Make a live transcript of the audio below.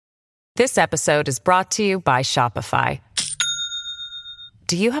This episode is brought to you by Shopify.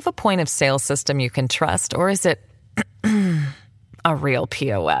 Do you have a point of sale system you can trust, or is it a real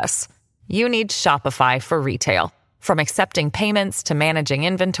POS? You need Shopify for retail. From accepting payments to managing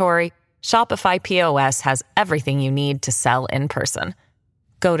inventory, Shopify POS has everything you need to sell in person.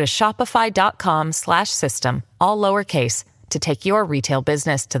 Go to shopify.com/system, all lowercase, to take your retail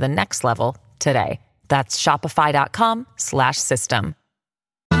business to the next level today. That's shopify.com/system.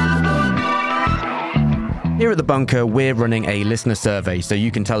 Here at The Bunker, we're running a listener survey so you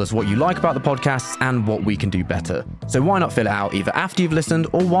can tell us what you like about the podcasts and what we can do better. So why not fill it out either after you've listened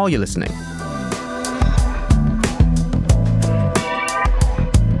or while you're listening?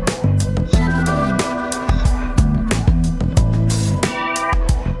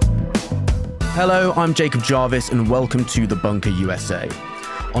 Hello, I'm Jacob Jarvis and welcome to The Bunker USA.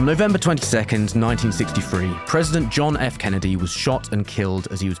 On November 22nd, 1963, President John F. Kennedy was shot and killed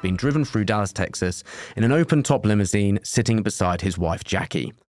as he was being driven through Dallas, Texas, in an open-top limousine sitting beside his wife,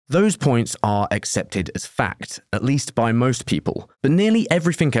 Jackie. Those points are accepted as fact, at least by most people, but nearly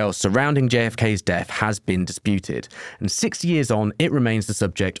everything else surrounding JFK's death has been disputed, and 60 years on, it remains the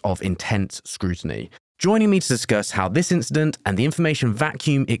subject of intense scrutiny. Joining me to discuss how this incident and the information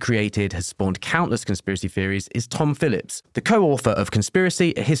vacuum it created has spawned countless conspiracy theories is Tom Phillips, the co-author of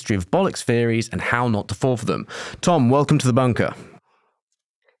Conspiracy, A History of Bollocks Theories and How Not to Fall for Them. Tom, welcome to The Bunker.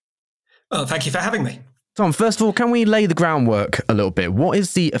 Well, thank you for having me. Tom, first of all, can we lay the groundwork a little bit? What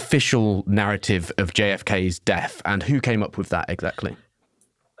is the official narrative of JFK's death and who came up with that exactly?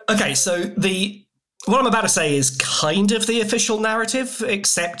 Okay, so what I'm about to say is kind of the official narrative,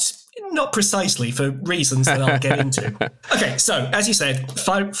 except not precisely for reasons that I'll get into. Okay, so as you said,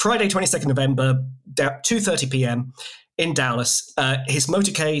 Friday, 22nd November, 2:30 p.m. in Dallas. His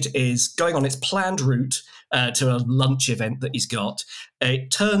motorcade is going on its planned route to a lunch event that he's got.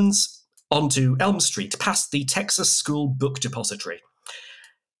 It turns onto Elm Street, past the Texas School Book Depository.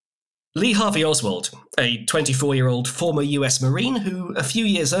 Lee Harvey Oswald, a 24-year-old former US Marine who a few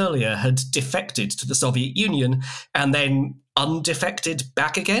years earlier had defected to the Soviet Union and then undefected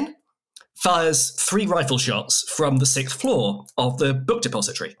back again, fires 3 rifle shots from the 6th floor of the book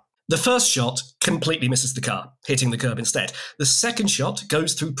depository. The first shot completely misses the car, hitting the curb instead. The second shot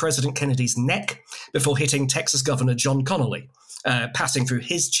goes through President Kennedy's neck before hitting Texas Governor John Connally, passing through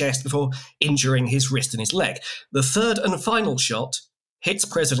his chest before injuring his wrist and his leg. The third and final shot hits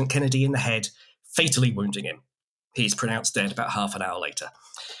President Kennedy in the head, fatally wounding him. He's pronounced dead about half an hour later.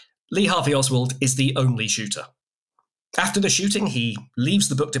 Lee Harvey Oswald is the only shooter. After the shooting, he leaves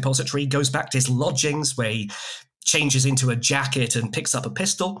the book depository, goes back to his lodgings where he changes into a jacket and picks up a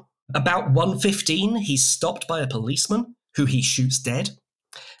pistol. About 1:15, he's stopped by a policeman who he shoots dead.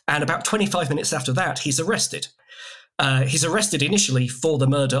 And about 25 minutes after that, he's arrested. He's arrested initially for the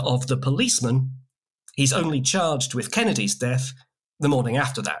murder of the policeman. He's only charged with Kennedy's death the morning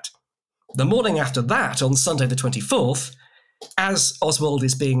after that. The morning after that, on Sunday the 24th, as Oswald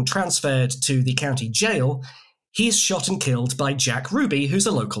is being transferred to the county jail, he's shot and killed by Jack Ruby, who's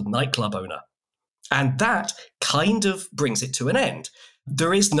a local nightclub owner. And that kind of brings it to an end.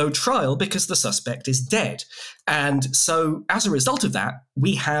 There is no trial because the suspect is dead. And so as a result of that,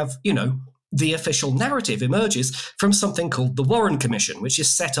 we have, the official narrative emerges from something called the Warren Commission, which is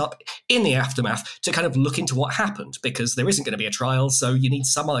set up in the aftermath to kind of look into what happened, because there isn't going to be a trial, so you need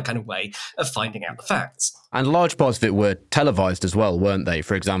some other kind of way of finding out the facts. And large parts of it were televised as well, weren't they?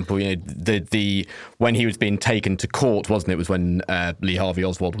 For example, the when he was being taken to court, wasn't it? Was when Lee Harvey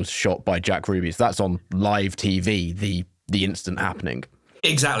Oswald was shot by Jack Ruby. So that's on live TV, the incident happening.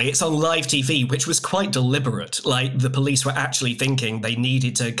 Exactly. It's on live TV, which was quite deliberate. Like, the police were actually thinking they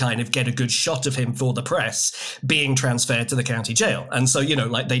needed to kind of get a good shot of him for the press being transferred to the county jail. And so,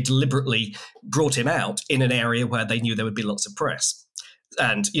 they deliberately brought him out in an area where they knew there would be lots of press.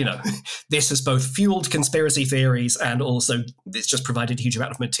 And, this has both fueled conspiracy theories and also it's just provided a huge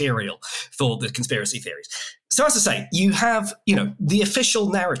amount of material for the conspiracy theories. So as I say, you have, the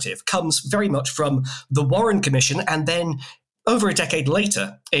official narrative comes very much from the Warren Commission, and then over a decade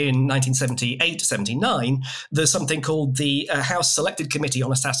later, in 1978-79, there's something called the House Selected Committee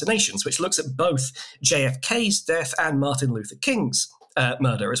on Assassinations, which looks at both JFK's death and Martin Luther King's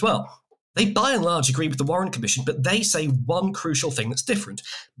murder as well. They by and large agree with the Warren Commission, but they say one crucial thing that's different.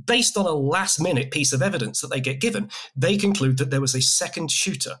 Based on a last-minute piece of evidence that they get given, they conclude that there was a second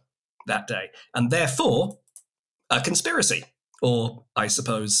shooter that day, and therefore a conspiracy, or I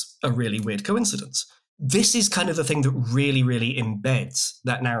suppose a really weird coincidence. This is kind of the thing that really, really embeds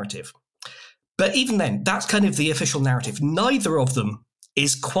that narrative. But even then, that's kind of the official narrative. Neither of them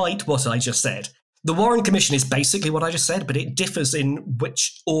is quite what I just said. The Warren Commission is basically what I just said, but it differs in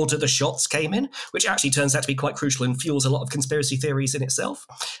which order the shots came in, which actually turns out to be quite crucial and fuels a lot of conspiracy theories in itself.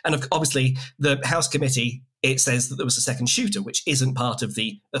 And obviously, the House committee, it says that there was a second shooter, which isn't part of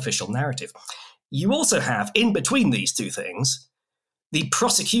the official narrative. You also have, in between these two things, the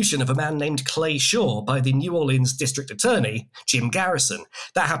prosecution of a man named Clay Shaw by the New Orleans district attorney, Jim Garrison.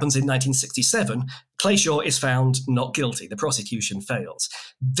 That happens in 1967. Clay Shaw is found not guilty. The prosecution fails.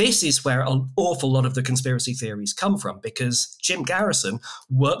 This is where an awful lot of the conspiracy theories come from, because Jim Garrison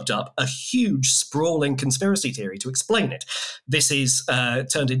worked up a huge, sprawling conspiracy theory to explain it. This is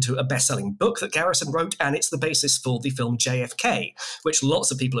turned into a best-selling book that Garrison wrote, and it's the basis for the film JFK, which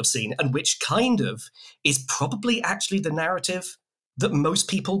lots of people have seen, and which kind of is probably actually the narrative that most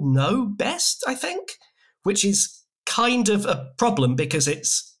people know best, I think, which is kind of a problem because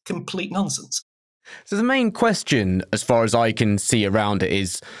it's complete nonsense. So the main question, as far as I can see around it,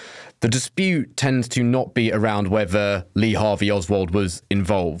 is the dispute tends to not be around whether Lee Harvey Oswald was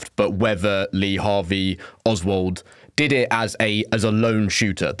involved, but whether Lee Harvey Oswald did it as a lone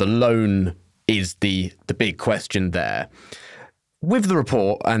shooter. The lone is the big question there. With the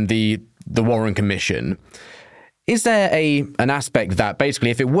report and the Warren Commission, is there an aspect that basically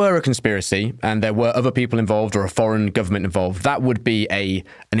if it were a conspiracy and there were other people involved or a foreign government involved, that would be an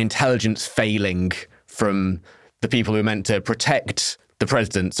intelligence failing from the people who are meant to protect the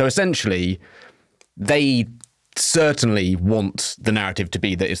president? So essentially, they certainly want the narrative to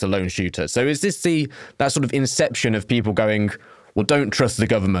be that it's a lone shooter. So is this that sort of inception of people going, well, don't trust the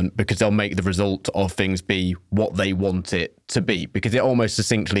government because they'll make the result of things be what they want it to be? Because it almost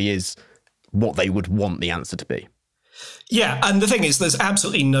succinctly is what they would want the answer to be. Yeah, and the thing is, there's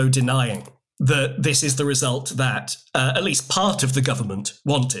absolutely no denying that this is the result that at least part of the government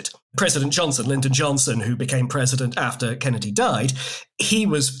wanted. President Johnson, Lyndon Johnson, who became president after Kennedy died, he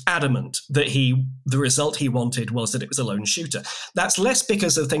was adamant that the result he wanted was that it was a lone shooter. That's less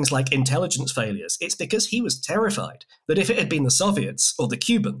because of things like intelligence failures. It's because he was terrified that if it had been the Soviets or the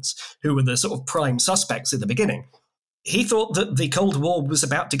Cubans, who were the sort of prime suspects in the beginning, he thought that the Cold War was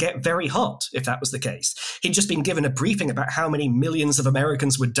about to get very hot, if that was the case. He'd just been given a briefing about how many millions of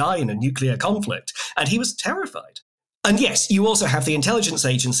Americans would die in a nuclear conflict, and he was terrified. And yes, you also have the intelligence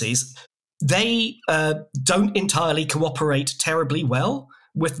agencies. They don't entirely cooperate terribly well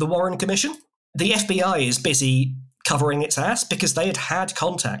with the Warren Commission. The FBI is busy covering its ass because they had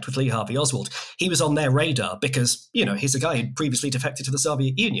contact with Lee Harvey Oswald. He was on their radar because, he's a guy who'd previously defected to the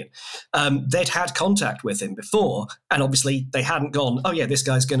Soviet Union. They'd had contact with him before, and obviously they hadn't gone, oh yeah, this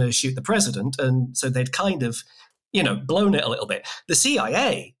guy's going to shoot the president, and so they'd kind of, blown it a little bit. The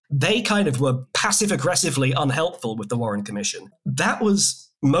CIA, they kind of were passive-aggressively unhelpful with the Warren Commission. That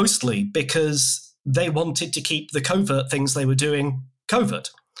was mostly because they wanted to keep the covert things they were doing covert.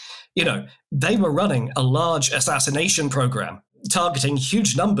 They were running a large assassination program targeting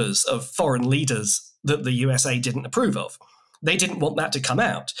huge numbers of foreign leaders that the USA didn't approve of. They didn't want that to come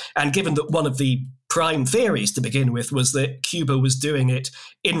out. And given that one of the prime theories to begin with was that Cuba was doing it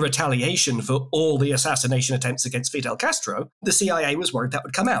in retaliation for all the assassination attempts against Fidel Castro, the CIA was worried that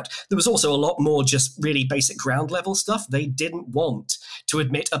would come out. There was also a lot more just really basic ground level stuff. They didn't want to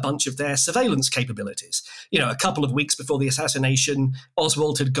admit a bunch of their surveillance capabilities. A couple of weeks before the assassination,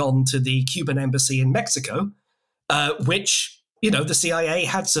 Oswald had gone to the Cuban embassy in Mexico, which the CIA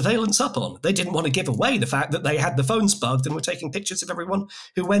had surveillance up on. They didn't want to give away the fact that they had the phones bugged and were taking pictures of everyone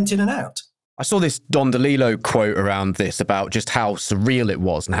who went in and out. I saw this Don DeLillo quote around this about just how surreal it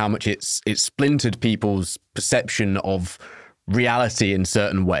was and how much it splintered people's perception of reality in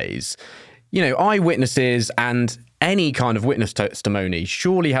certain ways. Eyewitnesses and any kind of witness testimony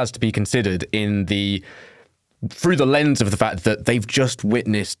surely has to be considered through the lens of the fact that they've just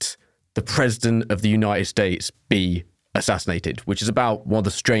witnessed the President of the United States be assassinated, which is about one of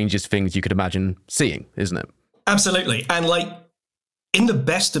the strangest things you could imagine seeing, isn't it? Absolutely. And in the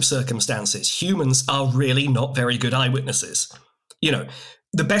best of circumstances, humans are really not very good eyewitnesses.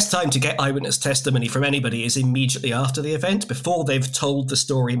 The best time to get eyewitness testimony from anybody is immediately after the event, before they've told the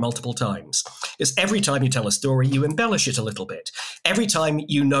story multiple times. Because every time you tell a story, you embellish it a little bit. Every time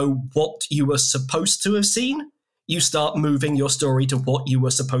you know what you were supposed to have seen, you start moving your story to what you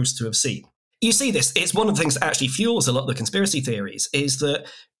were supposed to have seen. You see this, it's one of the things that actually fuels a lot of the conspiracy theories, is that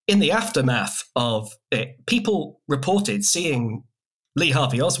in the aftermath of it, people reported seeing Lee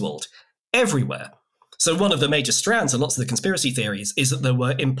Harvey Oswald everywhere. So one of the major strands of lots of the conspiracy theories is that there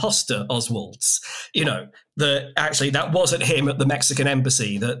were imposter Oswalds, that actually that wasn't him at the Mexican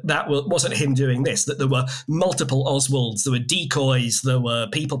embassy, that wasn't him doing this, that there were multiple Oswalds, there were decoys, there were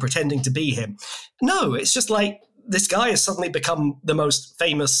people pretending to be him. No, it's just this guy has suddenly become the most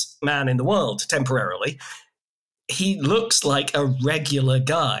famous man in the world temporarily. He looks like a regular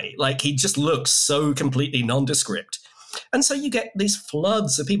guy. Like, he just looks so completely nondescript. And so you get these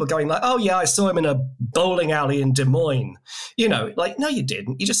floods of people going like, oh yeah, I saw him in a bowling alley in Des Moines. You know, like, no, you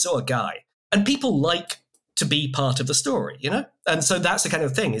didn't. You just saw a guy. And people like to be part of the story, you know? And so that's the kind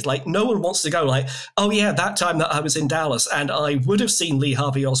of thing. It's like, no one wants to go like, oh yeah, that time that I was in Dallas and I would have seen Lee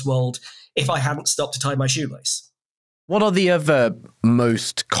Harvey Oswald if I hadn't stopped to tie my shoelace. What are the other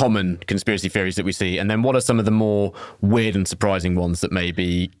most common conspiracy theories that we see? And then what are some of the more weird and surprising ones that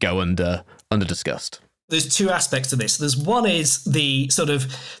maybe go under discussed? There's two aspects to this. There's one is the sort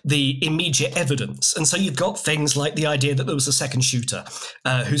of the immediate evidence. And so you've got things like the idea that there was a second shooter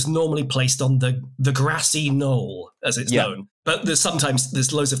who's normally placed on the grassy knoll, as it's known. But there's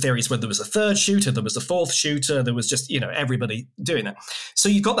loads of theories where there was a third shooter, there was a fourth shooter, there was just, you know, everybody doing that. So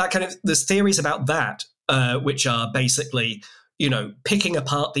you've got that kind of, there's theories about that, which are basically, you know, picking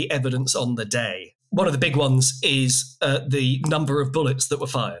apart the evidence on the day. One of the big ones is the number of bullets that were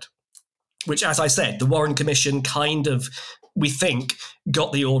fired, which, as I said, the Warren Commission kind of, we think,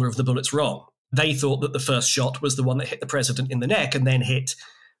 got the order of the bullets wrong. They thought that the first shot was the one that hit the president in the neck and then hit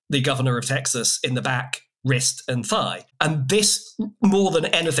the governor of Texas in the back, wrist and thigh. And this, more than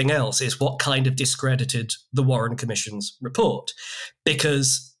anything else, is what kind of discredited the Warren Commission's report.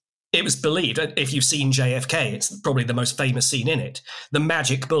 Because it was believed, if you've seen JFK, it's probably the most famous scene in it, the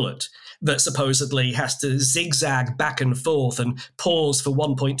magic bullet that supposedly has to zigzag back and forth and pause for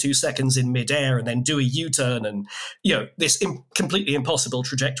 1.2 seconds in midair and then do a U-turn and, you know, this completely impossible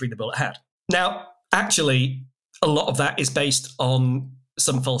trajectory the bullet had. Now, actually, a lot of that is based on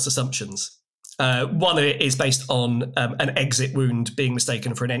some false assumptions. One of it is based on an exit wound being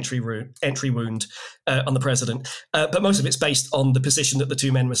mistaken for an entry wound on the president. But most of it's based on the position that the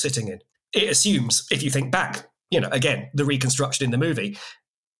two men were sitting in. It assumes, if you think back, you know, again, the reconstruction in the movie,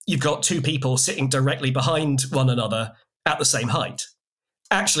 you've got two people sitting directly behind one another at the same height.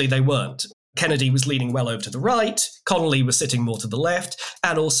 Actually, they weren't. Kennedy was leaning well over to the right, Connolly was sitting more to the left,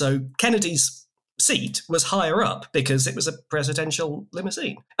 and also Kennedy's seat was higher up because it was a presidential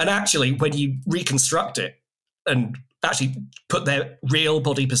limousine. And actually, when you reconstruct it and actually put their real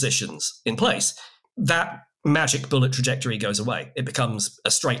body positions in place, that magic bullet trajectory goes away. It becomes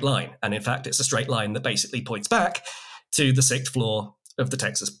a straight line. And in fact, it's a straight line that basically points back to the 6th floor of the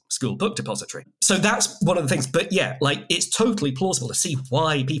Texas School Book Depository. So that's one of the things. But yeah, like, it's totally plausible to see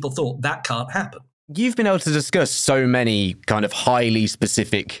why people thought that can't happen. You've been able to discuss so many kind of highly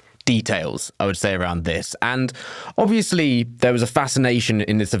specific details, I would say, around this. And obviously there was a fascination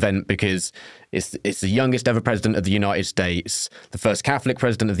in this event because it's the youngest ever president of the United States, the first Catholic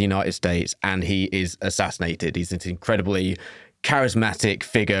president of the United States, and he is assassinated. He's an incredibly charismatic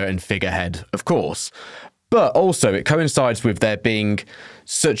figure and figurehead, of course. But also it coincides with there being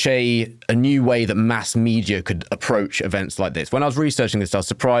such a new way that mass media could approach events like this. When I was researching this, I was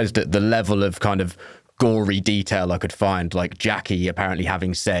surprised at the level of kind of gory detail I could find, like Jackie apparently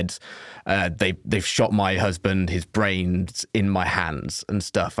having said, they've shot my husband, his brains in my hands and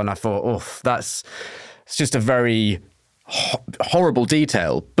stuff. And I thought, it's just a very horrible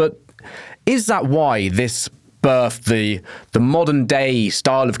detail. But is that why this birthed the modern day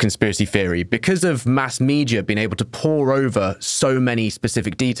style of conspiracy theory? Because of mass media being able to pore over so many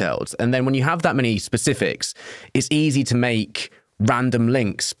specific details. And then when you have that many specifics, it's easy to make random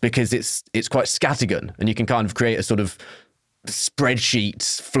links because it's quite scattergun, and you can kind of create a sort of spreadsheet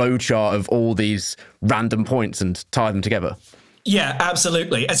flowchart of all these random points and tie them together. Yeah,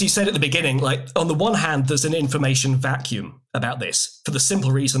 absolutely. As you said at the beginning, like, on the one hand, there's an information vacuum about this for the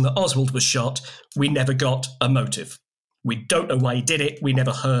simple reason that Oswald was shot. We never got a motive. We don't know why he did it. We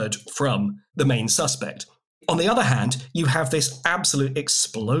never heard from the main suspect. On the other hand, you have this absolute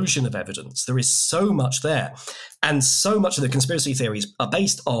explosion of evidence. There is so much there. And so much of the conspiracy theories are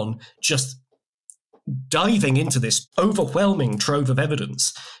based on just diving into this overwhelming trove of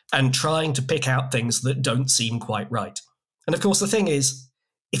evidence and trying to pick out things that don't seem quite right. And of course, the thing is,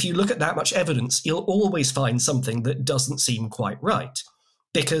 if you look at that much evidence, you'll always find something that doesn't seem quite right.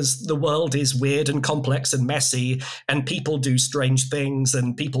 Because the world is weird and complex and messy, and people do strange things,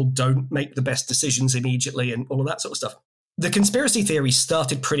 and people don't make the best decisions immediately, and all of that sort of stuff. The conspiracy theories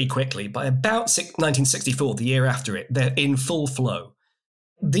started pretty quickly. By about 1964, the year after it, they're in full flow.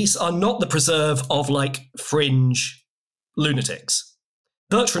 These are not the preserve of, like, fringe lunatics.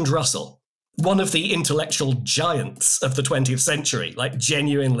 Bertrand Russell, one of the intellectual giants of the 20th century, like,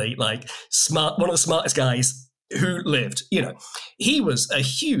 genuinely, like, smart, one of the smartest guys who lived, you know, he was a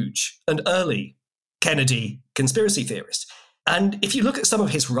huge and early Kennedy conspiracy theorist. And if you look at some of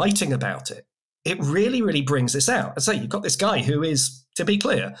his writing about it, it really, really brings this out. I say, you've got this guy who is, to be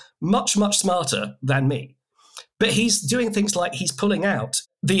clear, much, much smarter than me. But he's doing things like he's pulling out.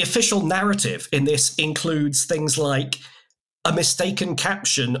 The official narrative in this includes things like a mistaken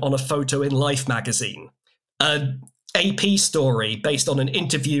caption on a photo in Life magazine, an AP story based on an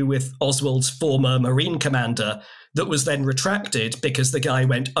interview with Oswald's former Marine commander that was then retracted because the guy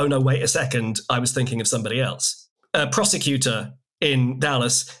went, oh no, wait a second, I was thinking of somebody else. A prosecutor in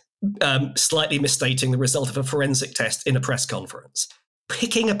Dallas slightly misstating the result of a forensic test in a press conference.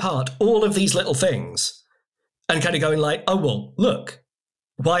 Picking apart all of these little things and kind of going like, oh, well, look,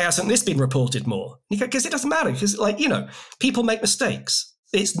 why hasn't this been reported more? Because it doesn't matter, because, like, you know, people make mistakes.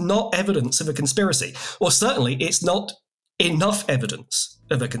 It's not evidence of a conspiracy, or certainly it's not enough evidence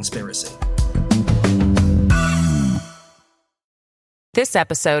of a conspiracy. This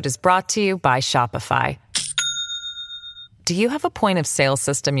episode is brought to you by Shopify. Do you have a point of sale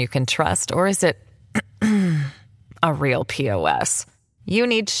system you can trust, or is it a real POS? You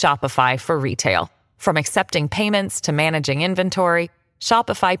need Shopify for retail. From accepting payments to managing inventory,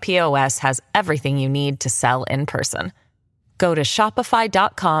 Shopify POS has everything you need to sell in person. Go to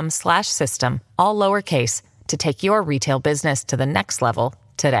shopify.com/system, all lowercase, to take your retail business to the next level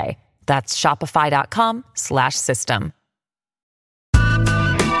today. That's shopify.com/system.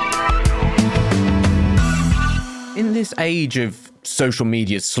 In this age of social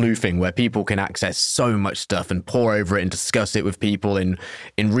media sleuthing, where people can access so much stuff and pore over it and discuss it with people in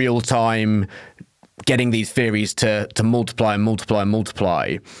real time, getting these theories to multiply and multiply and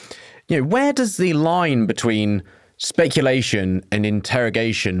multiply, you know, where does the line between speculation and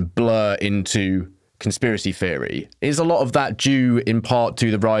interrogation blur into conspiracy theory? Is a lot of that due in part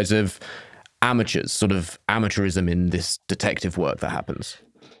to the rise of amateurs, sort of amateurism in this detective work that happens?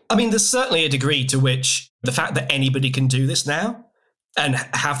 I mean, there's certainly a degree to which the fact that anybody can do this now and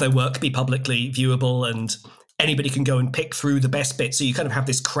have their work be publicly viewable and anybody can go and pick through the best bits, so you kind of have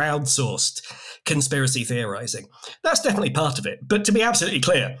this crowdsourced conspiracy theorizing. That's definitely part of it. But to be absolutely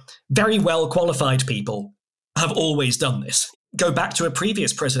clear, very well qualified people have always done this. Go back to a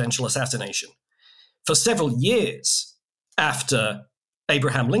previous presidential assassination. For several years after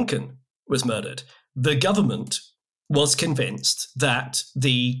Abraham Lincoln was murdered, the government was convinced that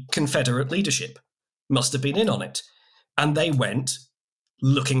the Confederate leadership must have been in on it. And they went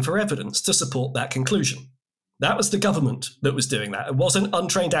looking for evidence to support that conclusion. That was the government that was doing that. It wasn't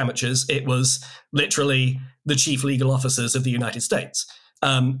untrained amateurs. It was literally the chief legal officers of the United States.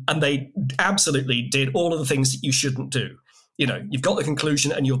 And they absolutely did all of the things that you shouldn't do. You know, you've got the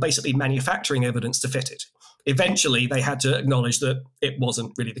conclusion and you're basically manufacturing evidence to fit it. Eventually, they had to acknowledge that it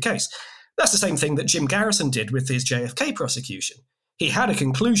wasn't really the case. That's the same thing that Jim Garrison did with his JFK prosecution. He had a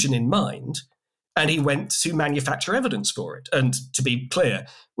conclusion in mind, and he went to manufacture evidence for it. And to be clear,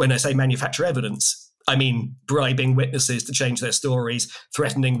 when I say manufacture evidence, I mean bribing witnesses to change their stories,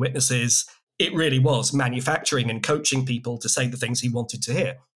 threatening witnesses. It really was manufacturing and coaching people to say the things he wanted to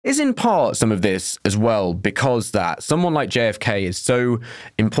hear. Is in part some of this as well because that someone like JFK is so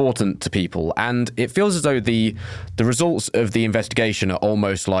important to people, and it feels as though the results of the investigation are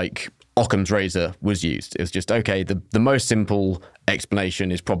almost like Occam's razor was used. It's just, okay, the most simple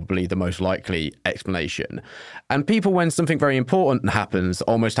explanation is probably the most likely explanation. And people, when something very important happens,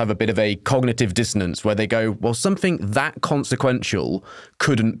 almost have a bit of a cognitive dissonance where they go, well, something that consequential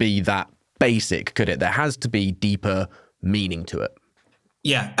couldn't be that basic, could it? There has to be deeper meaning to it.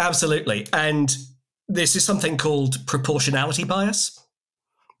 Yeah, absolutely. And this is something called proportionality bias.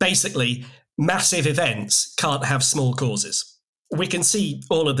 Basically, massive events can't have small causes. We can see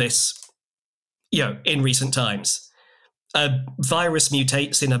all of this, you know, in recent times. A virus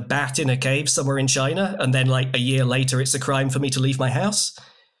mutates in a bat in a cave somewhere in China, and then like a year later, it's a crime for me to leave my house.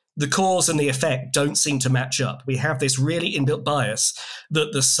 The cause and the effect don't seem to match up. We have this really inbuilt bias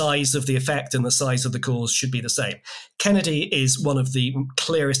that the size of the effect and the size of the cause should be the same. Kennedy is one of the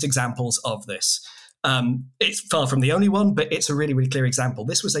clearest examples of this. It's far from the only one, but it's a really, really clear example.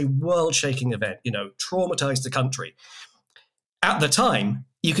 This was a world-shaking event, you know, traumatized the country. At the time,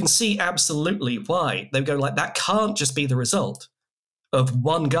 you can see absolutely why. They go like, that can't just be the result of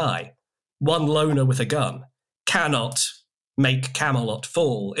one guy, one loner with a gun, cannot make Camelot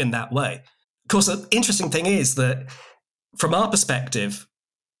fall in that way. Of course, the interesting thing is that from our perspective,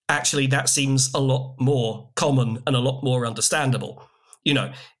 actually that seems a lot more common and a lot more understandable. You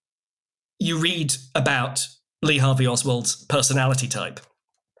know, you read about Lee Harvey Oswald's personality type.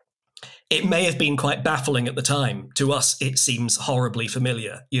 it may have been quite baffling at the time. To us, it seems horribly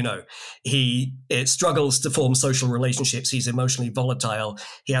familiar. It struggles to form social relationships. He's emotionally volatile.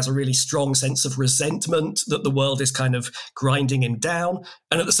 He has a really strong sense of resentment that the world is kind of grinding him down.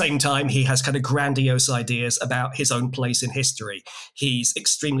 And at the same time, he has kind of grandiose ideas about his own place in history. He's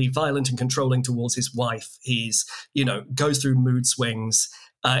extremely violent and controlling towards his wife. He's, goes through mood swings.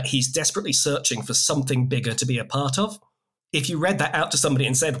 He's desperately searching for something bigger to be a part of. If you read that out to somebody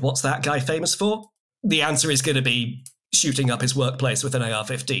and said, what's that guy famous for? The answer is going to be shooting up his workplace with an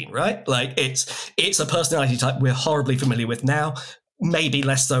AR-15, right? Like, it's a personality type we're horribly familiar with now, maybe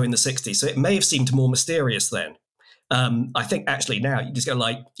less so in the 60s. So it may have seemed more mysterious then. I think actually now you just go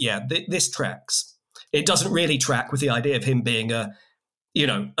like, this tracks. It doesn't really track with the idea of him being a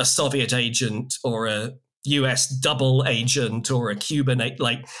Soviet agent or a US double agent or a Cuban,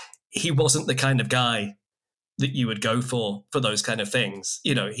 like, he wasn't the kind of guy that you would go for those kind of things.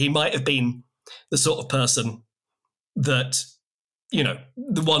 He might have been the sort of person that,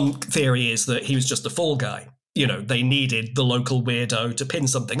 the one theory is that he was just a fall guy. They needed the local weirdo to pin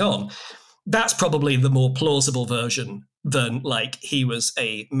something on. That's probably the more plausible version than, like, he was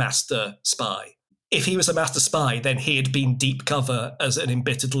a master spy. If he was a master spy, then he had been deep cover as an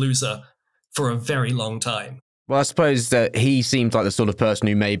embittered loser for a very long time. Well, I suppose that he seems like the sort of person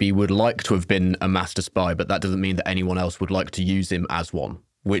who maybe would like to have been a master spy, but that doesn't mean that anyone else would like to use him as one,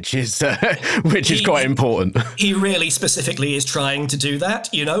 which is quite important. He really specifically is trying to do that.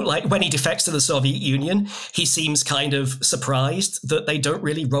 Like when he defects to the Soviet Union, he seems kind of surprised that they don't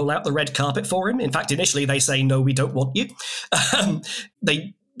really roll out the red carpet for him. In fact, initially they say, no, we don't want you.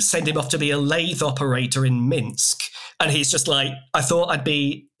 They send him off to be a lathe operator in Minsk. And he's just like, I thought I'd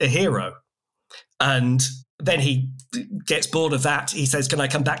be a hero. And then he gets bored of that. He says, can I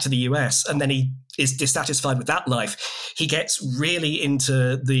come back to the US? And then he is dissatisfied with that life. He gets really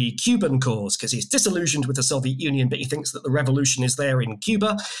into the Cuban cause because he's disillusioned with the Soviet Union, but he thinks that the revolution is there in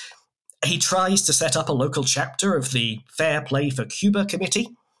Cuba. He tries to set up a local chapter of the Fair Play for Cuba Committee.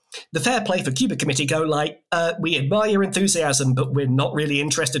 The Fair Play for Cuba Committee go like, we admire your enthusiasm, but we're not really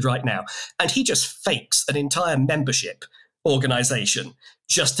interested right now. And he just fakes an entire membership organization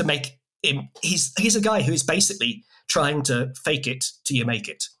just to make him. He's a guy who's basically trying to fake it till you make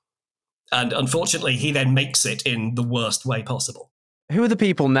it. And unfortunately, he then makes it in the worst way possible. Who are the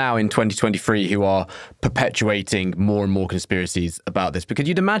people now in 2023 who are perpetuating more and more conspiracies about this? Because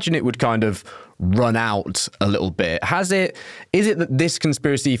you'd imagine it would kind of run out a little bit. Is it that this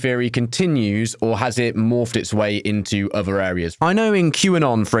conspiracy theory continues, or has it morphed its way into other areas? I know in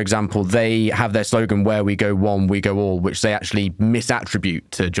QAnon, for example, they have their slogan, where we go one, we go all, which they actually misattribute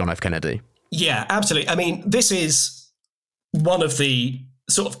to John F. Kennedy. Yeah, absolutely. I mean, this is one of the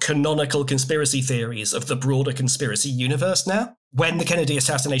sort of canonical conspiracy theories of the broader conspiracy universe now. When the Kennedy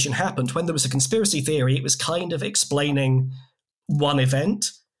assassination happened, when there was a conspiracy theory, it was kind of explaining one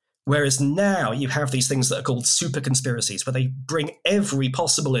event. Whereas now you have these things that are called super-conspiracies, where they bring every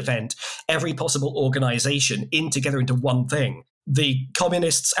possible event, every possible organization together into one thing. The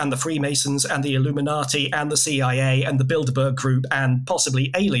communists and the Freemasons and the Illuminati and the CIA and the Bilderberg Group and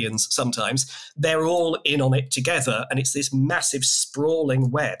possibly aliens sometimes, they're all in on it together, and it's this massive sprawling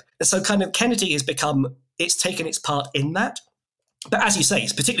web. And so kind of Kennedy it's taken its part in that. But as you say,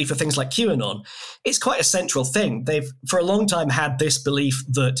 particularly for things like QAnon, it's quite a central thing. They've, for a long time, had this belief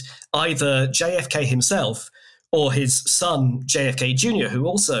that either JFK himself or his son, JFK Jr., who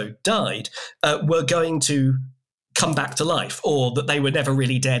also died, were going to come back to life, or that they were never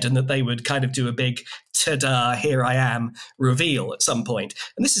really dead and that they would kind of do a big ta-da, here I am reveal at some point.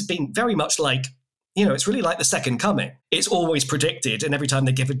 And this has been very much like, it's really like the Second Coming. It's always predicted, and every time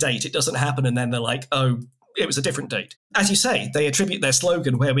they give a date, it doesn't happen, and then they're like, oh, it was a different date. As you say, they attribute their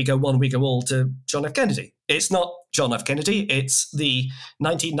slogan, where we go one, we go all, to John F. Kennedy. It's not John F. Kennedy. It's the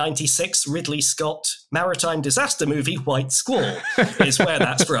 1996 Ridley Scott maritime disaster movie, White Squall, is where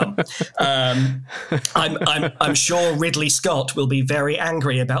that's from. I'm sure Ridley Scott will be very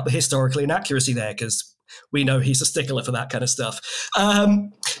angry about the historical inaccuracy there, because we know he's a stickler for that kind of stuff.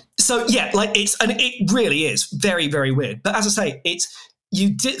 So yeah, it really is very, very weird. But as I say,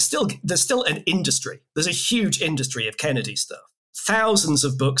 there's still an industry. There's a huge industry of Kennedy stuff. Thousands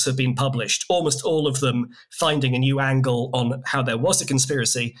of books have been published, almost all of them finding a new angle on how there was a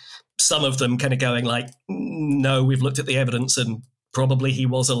conspiracy. Some of them kind of going like, no, we've looked at the evidence and probably he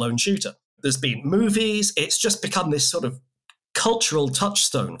was a lone shooter. There's been movies. It's just become this sort of cultural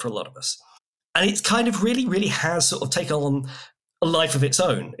touchstone for a lot of us. And it's kind of really, really has sort of taken on a life of its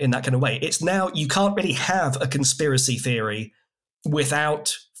own in that kind of way. It's now, you can't really have a conspiracy theory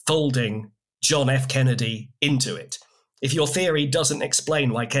without folding John F. Kennedy into it. If your theory doesn't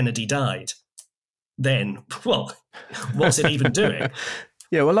explain why Kennedy died, then, well, what's it even doing?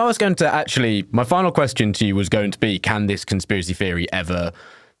 Yeah, well, I was going to actually, my final question to you was going to be, can this conspiracy theory ever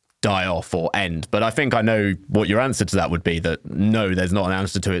die off or end? But I think I know what your answer to that would be, that no, there's not an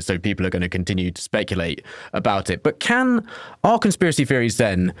answer to it, so people are going to continue to speculate about it. But are conspiracy theories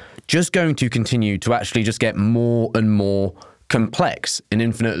then just going to continue to actually just get more and more complex and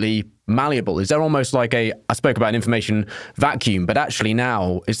infinitely malleable? Is there almost like I spoke about an information vacuum, but actually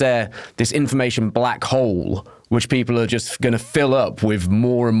now, is there this information black hole which people are just going to fill up with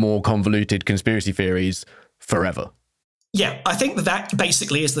more and more convoluted conspiracy theories forever? Yeah, I think that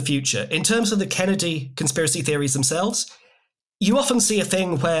basically is the future. In terms of the Kennedy conspiracy theories themselves, you often see a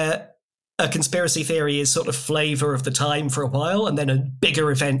thing where a conspiracy theory is sort of flavor of the time for a while, and then a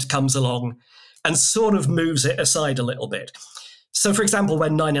bigger event comes along and sort of moves it aside a little bit. So, for example,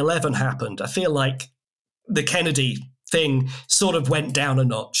 when 9/11 happened, I feel like the Kennedy thing sort of went down a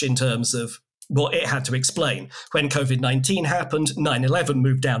notch in terms of what it had to explain. When COVID-19 happened, 9/11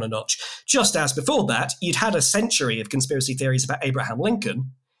 moved down a notch. Just as before that, you'd had a century of conspiracy theories about Abraham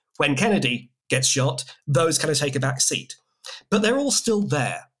Lincoln. When Kennedy gets shot, those kind of take a back seat. But they're all still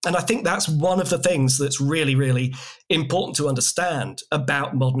there. And I think that's one of the things that's really, really important to understand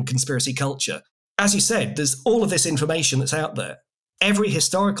about modern conspiracy culture. As you said, there's all of this information that's out there. Every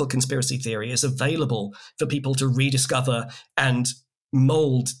historical conspiracy theory is available for people to rediscover and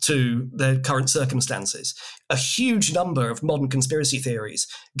mold to the current circumstances. A huge number of modern conspiracy theories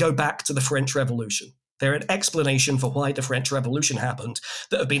go back to the French Revolution. They're an explanation for why the French Revolution happened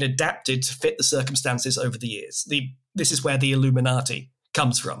that have been adapted to fit the circumstances over the years. This is where the Illuminati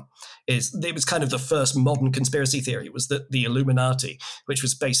comes from. It was kind of the first modern conspiracy theory, was that the Illuminati, which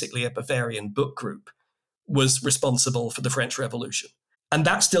was basically a Bavarian book group, was responsible for the French Revolution. And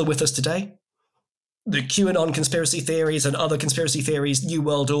that's still with us today. The QAnon conspiracy theories and other conspiracy theories, New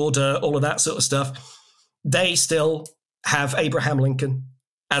World Order, all of that sort of stuff, they still have Abraham Lincoln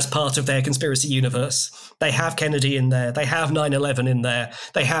as part of their conspiracy universe. They have Kennedy in there. They have 9/11 in there.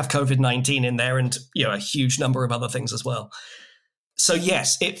 They have COVID-19 in there, and a huge number of other things as well. So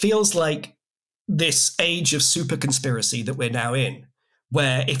yes, it feels like this age of super conspiracy that we're now in,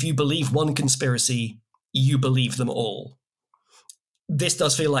 where if you believe one conspiracy, you believe them all. This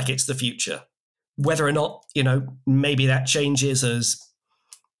does feel like it's the future. Whether or not, maybe that changes as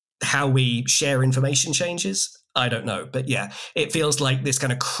how we share information changes, I don't know. But yeah, it feels like this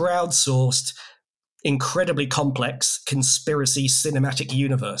kind of crowdsourced, incredibly complex conspiracy cinematic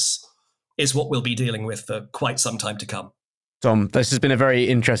universe is what we'll be dealing with for quite some time to come. Tom, this has been a very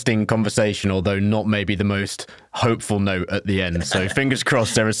interesting conversation, although not maybe the most hopeful note at the end. So fingers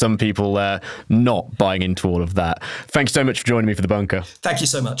crossed there are some people not buying into all of that. Thanks so much for joining me for The Bunker. Thank you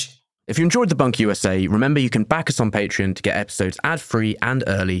so much. If you enjoyed The Bunker USA, remember you can back us on Patreon to get episodes ad-free and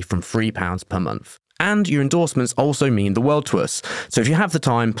early from £3 per month. And your endorsements also mean the world to us. So if you have the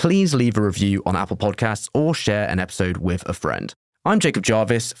time, please leave a review on Apple Podcasts or share an episode with a friend. I'm Jacob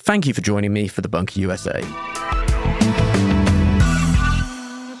Jarvis. Thank you for joining me for The Bunker USA.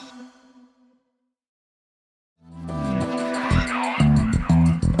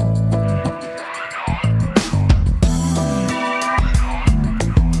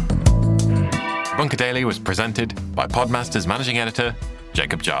 Bunker Daily was presented by Podmaster's managing editor,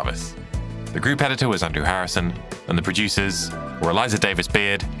 Jacob Jarvis. The group editor was Andrew Harrison, and the producers were Eliza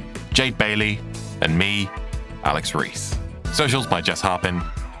Davis-Beard, Jade Bailey, and me, Alex Reese. Socials by Jess Harpin,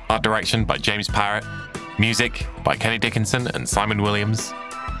 art direction by James Parrott, music by Kenny Dickinson and Simon Williams.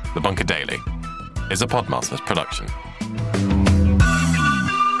 The Bunker Daily is a Podmasters production.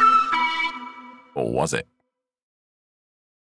 Or was it?